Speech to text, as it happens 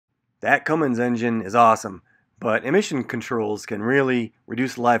That Cummins engine is awesome, but emission controls can really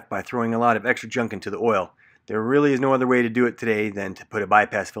reduce life by throwing a lot of extra junk into the oil. There really is no other way to do it today than to put a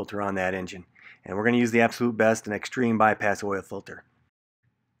bypass filter on that engine. And we're going to use the absolute best, an extreme bypass oil filter.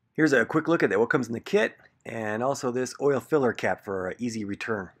 Here's a quick look at what comes in the kit, and also this oil filler cap for an easy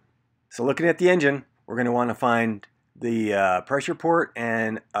return. So looking at the engine, we're going to want to find the pressure port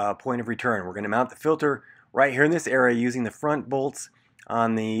and a point of return. We're going to mount the filter right here in this area using the front bolts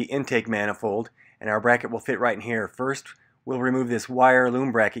on the intake manifold, and our bracket will fit right in here. First, we'll remove this wire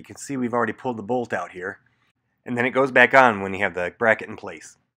loom bracket. You can see we've already pulled the bolt out here, and then it goes back on when you have the bracket in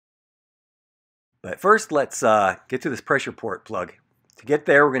place. But first, let's get to this pressure port plug. To get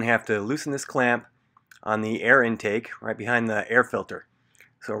there, we're going to have to loosen this clamp on the air intake right behind the air filter.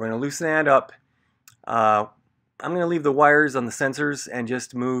 So we're going to loosen that up. I'm going to leave the wires on the sensors and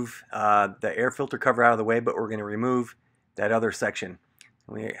just move the air filter cover out of the way, but we're going to remove that other section.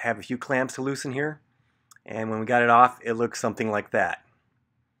 We have a few clamps to loosen here, and when we got it off, it looks something like that.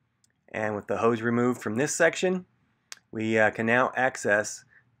 And with the hose removed from this section, we can now access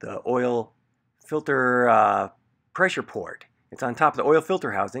the oil filter pressure port. It's on top of the oil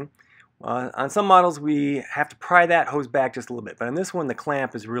filter housing. On some models, we have to pry that hose back just a little bit, but on this one, the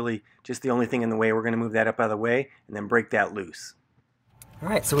clamp is really just the only thing in the way. We're going to move that up out of the way and then break that loose. All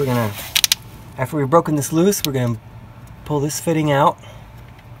right, so we're going to, after we've broken this loose, we're going to pull this fitting out.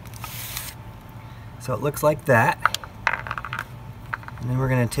 So it looks like that. And then we're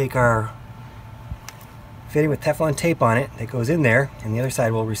going to take our fitting with Teflon tape on it that goes in there, and the other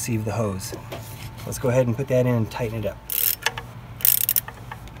side will receive the hose. Let's go ahead and put that in and tighten it up.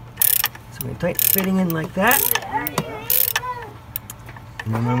 So we're going to tighten the fitting in like that.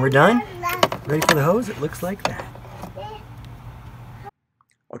 And then when we're done, ready for the hose, it looks like that.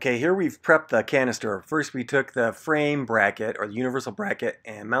 Okay, here we've prepped the canister. First we took the frame bracket, or the universal bracket,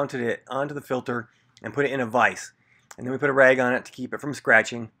 and mounted it onto the filter and put it in a vise. And then we put a rag on it to keep it from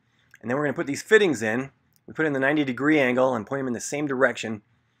scratching. And then we're going to put these fittings in. We put in the 90-degree angle and point them in the same direction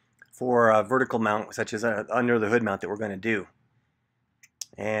for a vertical mount, such as an under the hood mount that we're going to do.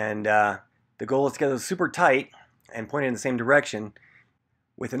 And the goal is to get those super tight and point it in the same direction.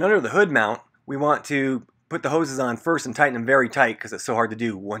 With an under the hood mount, we want to put the hoses on first and tighten them very tight because it's so hard to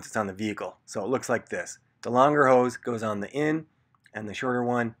do once it's on the vehicle. So it looks like this. The longer hose goes on the in and the shorter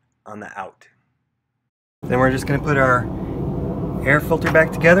one on the out. Then we're just going to put our air filter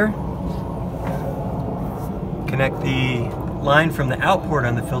back together. Connect the line from the out port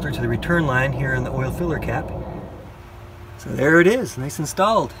on the filter to the return line here in the oil filler cap. So there it is, nice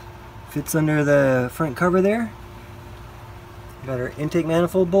installed. Fits under the front cover there. Got our intake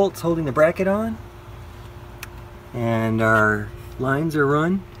manifold bolts holding the bracket on. And our lines are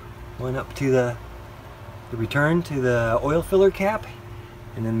run. One up to the return to the oil filler cap.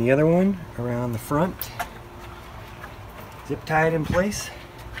 And then the other one around the front. Zip tied in place.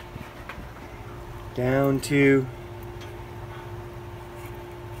 Down to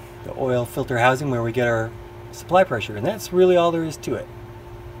the oil filter housing where we get our supply pressure, and that's really all there is to it.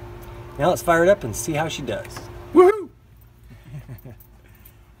 Now let's fire it up and see how she does. Woohoo!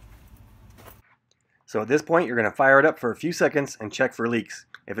 So at this point you're going to fire it up for a few seconds and check for leaks.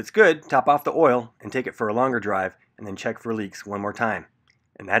 If it's good, top off the oil and take it for a longer drive and then check for leaks one more time.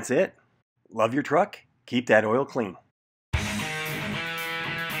 And that's it. Love your truck, keep that oil clean.